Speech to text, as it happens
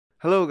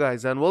Hello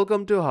guys and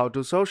welcome to How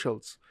to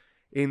Socials.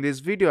 In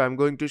this video I'm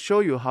going to show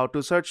you how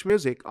to search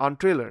music on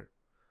Triller.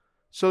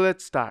 So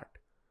let's start.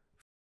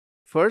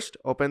 First,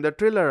 open the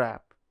Triller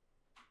app.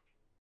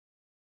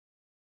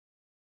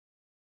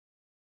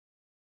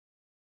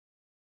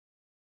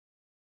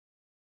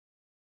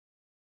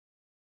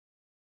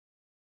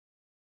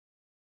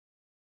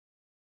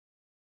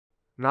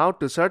 Now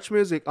to search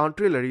music on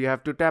Triller you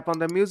have to tap on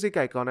the music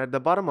icon at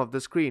the bottom of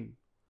the screen.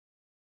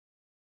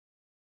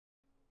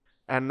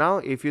 And now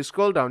if you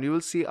scroll down you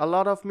will see a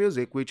lot of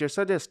music which are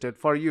suggested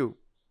for you.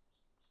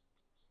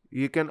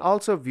 You can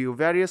also view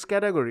various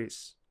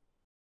categories.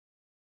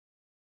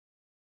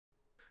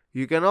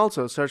 You can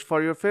also search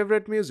for your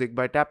favorite music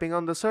by tapping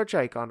on the search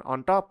icon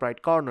on top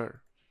right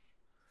corner.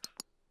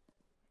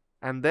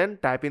 And then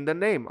type in the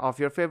name of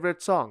your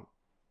favorite song.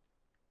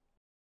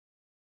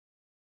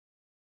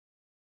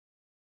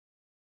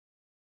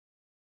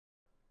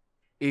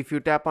 If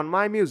you tap on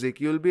My Music,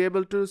 you'll be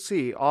able to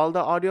see all the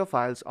audio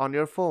files on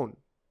your phone.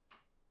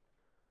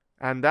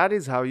 And that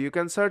is how you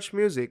can search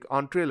music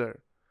on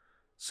Triller.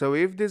 So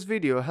if this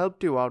video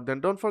helped you out, then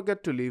don't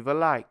forget to leave a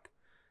like.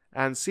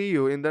 And see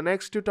you in the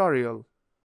next tutorial.